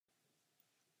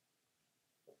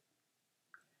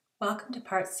Welcome to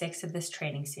part 6 of this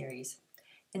training series.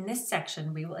 In this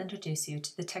section, we will introduce you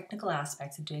to the technical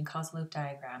aspects of doing causal loop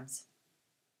diagrams.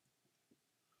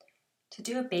 To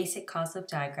do a basic causal loop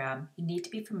diagram, you need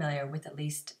to be familiar with at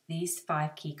least these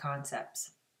 5 key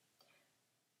concepts: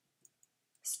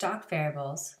 stock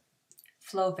variables,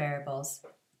 flow variables,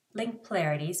 linked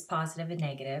polarities, positive and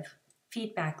negative,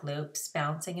 feedback loops,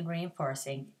 balancing and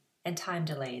reinforcing, and time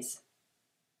delays.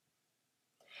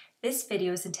 This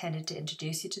video is intended to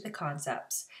introduce you to the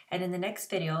concepts, and in the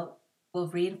next video, we'll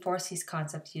reinforce these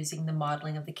concepts using the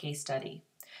modeling of the case study.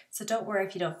 So don't worry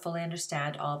if you don't fully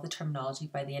understand all of the terminology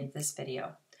by the end of this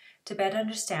video. To better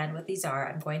understand what these are,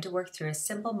 I'm going to work through a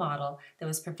simple model that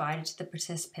was provided to the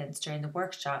participants during the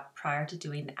workshop prior to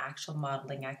doing the actual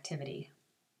modeling activity.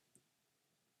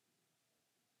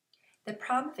 The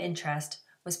problem of interest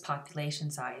was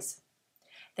population size.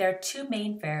 There are 2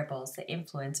 main variables that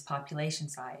influence population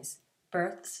size: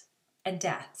 births and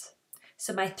deaths.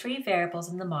 So my 3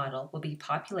 variables in the model will be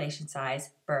population size,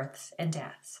 births, and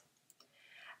deaths.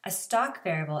 A stock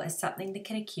variable is something that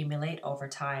can accumulate over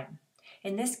time.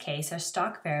 In this case, our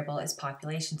stock variable is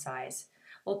population size.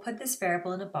 We'll put this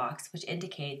variable in a box which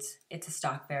indicates it's a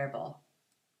stock variable.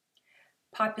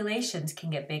 Populations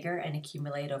can get bigger and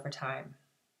accumulate over time.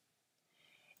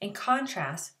 In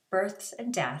contrast, births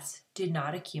and deaths do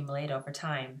not accumulate over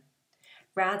time.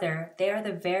 Rather, they are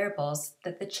the variables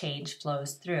that the change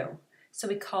flows through, so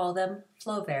we call them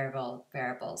flow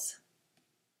variables.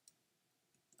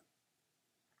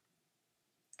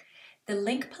 The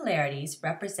linked polarities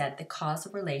represent the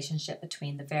causal relationship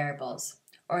between the variables,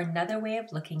 or another way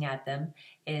of looking at them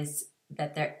is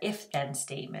that they're if-then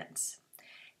statements.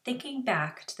 Thinking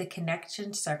back to the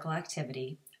connection circle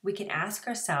activity, we can ask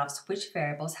ourselves which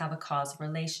variables have a causal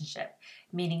relationship,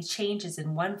 meaning changes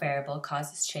in one variable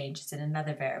causes changes in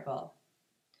another variable.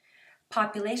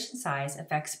 Population size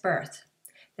affects birth.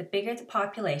 The bigger the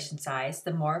population size,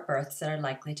 the more births that are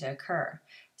likely to occur.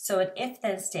 So an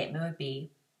if-then statement would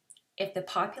be, if the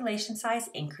population size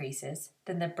increases,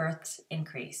 then the births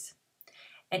increase.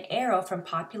 An arrow from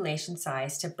population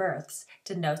size to births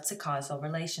denotes a causal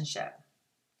relationship.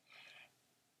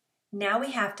 Now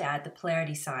we have to add the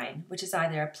polarity sign, which is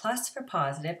either a plus for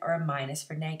positive or a minus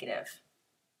for negative.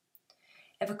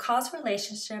 If a causal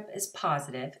relationship is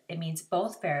positive, it means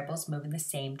both variables move in the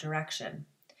same direction.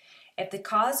 If the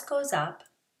cause goes up,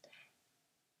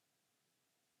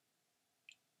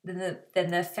 then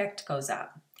the effect goes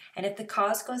up. And if the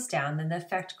cause goes down, then the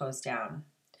effect goes down.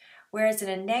 Whereas in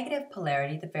a negative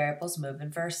polarity, the variables move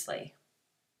inversely.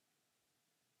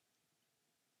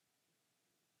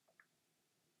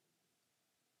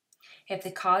 If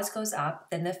the cause goes up,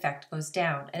 then the effect goes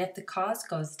down, and if the cause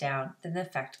goes down, then the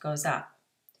effect goes up.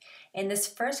 In this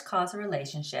first causal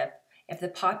relationship, if the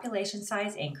population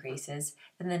size increases,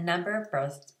 then the number of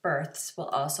births will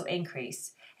also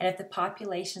increase, and if the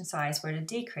population size were to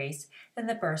decrease, then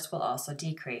the births will also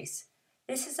decrease.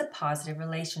 This is a positive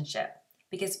relationship,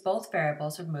 because both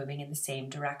variables are moving in the same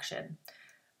direction.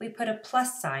 We put a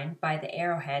plus sign by the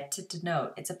arrowhead to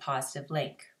denote it's a positive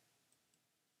link.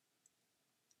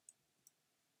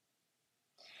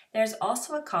 There is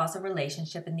also a causal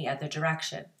relationship in the other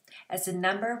direction. As the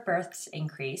number of births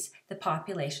increase, the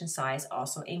population size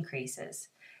also increases.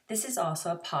 This is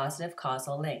also a positive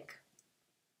causal link.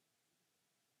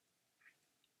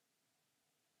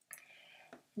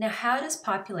 Now, how does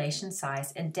population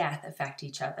size and death affect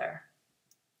each other?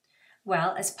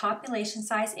 Well, as population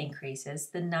size increases,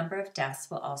 the number of deaths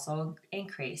will also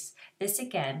increase. This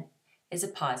again is a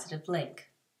positive link.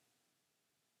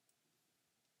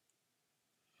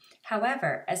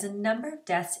 However, as the number of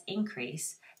deaths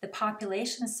increase, the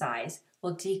population size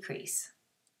will decrease.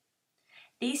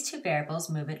 These 2 variables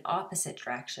move in opposite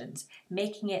directions,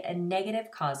 making it a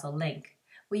negative causal link.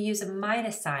 We use a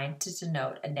minus sign to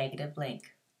denote a negative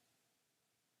link.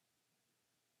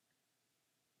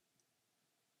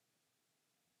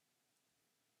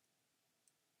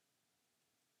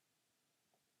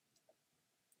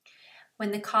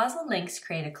 When the causal links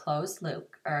create a closed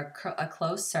loop or a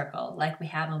closed circle, like we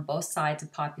have on both sides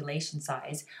of population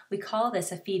size, we call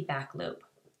this a feedback loop.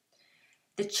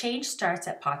 The change starts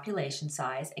at population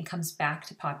size and comes back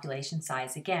to population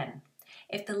size again.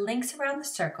 If the links around the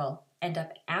circle end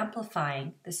up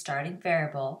amplifying the starting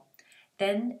variable,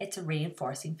 then it's a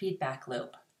reinforcing feedback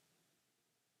loop.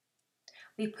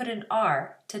 We put an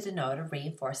R to denote a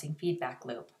reinforcing feedback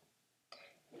loop.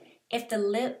 If the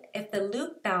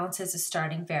loop balances a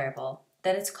starting variable,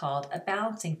 then it's called a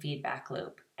balancing feedback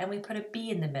loop, and we put a B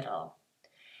in the middle.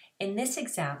 In this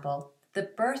example, The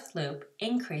birth loop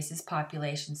increases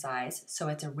population size, so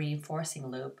it's a reinforcing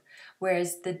loop,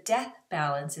 whereas the death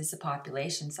balances the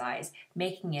population size,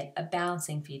 making it a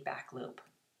balancing feedback loop.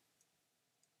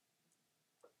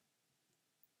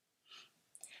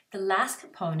 The last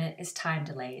component is time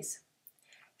delays.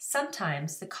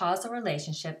 Sometimes the causal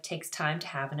relationship takes time to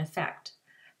have an effect.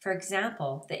 For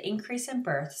example, the increase in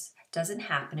births doesn't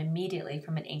happen immediately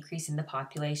from an increase in the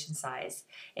population size.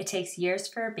 It takes years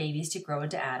for babies to grow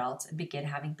into adults and begin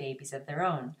having babies of their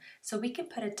own, so we can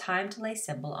put a time delay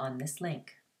symbol on this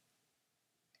link.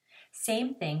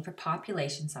 Same thing for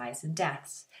population size and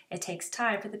deaths. It takes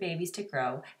time for the babies to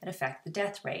grow and affect the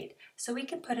death rate, so we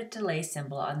can put a delay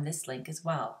symbol on this link as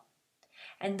well.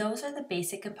 And those are the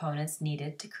basic components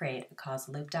needed to create a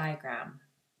causal loop diagram.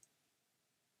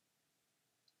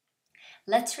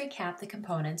 Let's recap the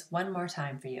components one more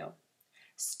time for you.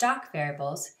 Stock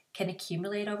variables can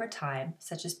accumulate over time,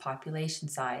 such as population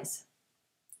size.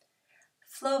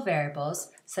 Flow variables,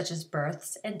 such as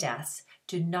births and deaths,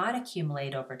 do not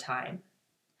accumulate over time,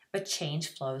 but change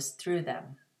flows through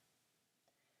them.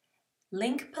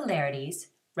 Link polarities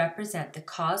represent the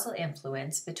causal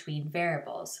influence between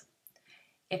variables.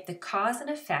 If the cause and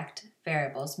effect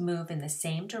variables move in the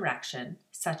same direction,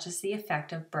 such as the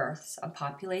effect of births on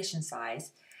population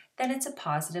size, then it's a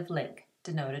positive link,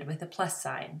 denoted with a plus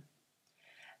sign.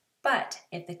 But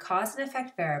if the cause and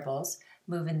effect variables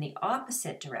move in the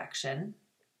opposite direction,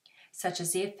 such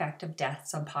as the effect of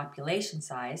deaths on population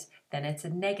size, then it's a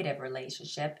negative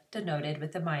relationship, denoted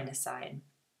with a minus sign.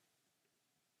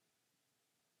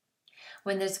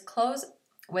 When there's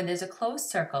a closed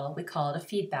circle, we call it a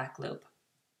feedback loop.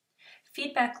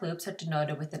 Feedback loops are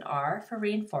denoted with an R for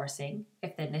reinforcing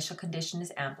if the initial condition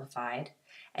is amplified,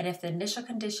 and if the initial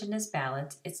condition is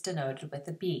balanced, it's denoted with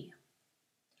a B.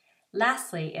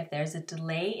 Lastly, if there's a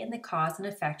delay in the cause and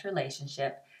effect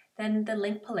relationship, then the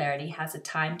link polarity has a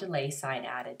time delay sign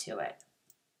added to it.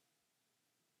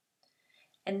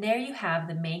 And there you have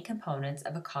the main components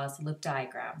of a causal loop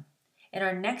diagram. In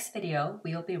our next video,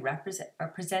 we will be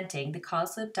presenting the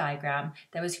causal loop diagram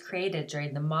that was created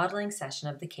during the modeling session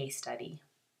of the case study.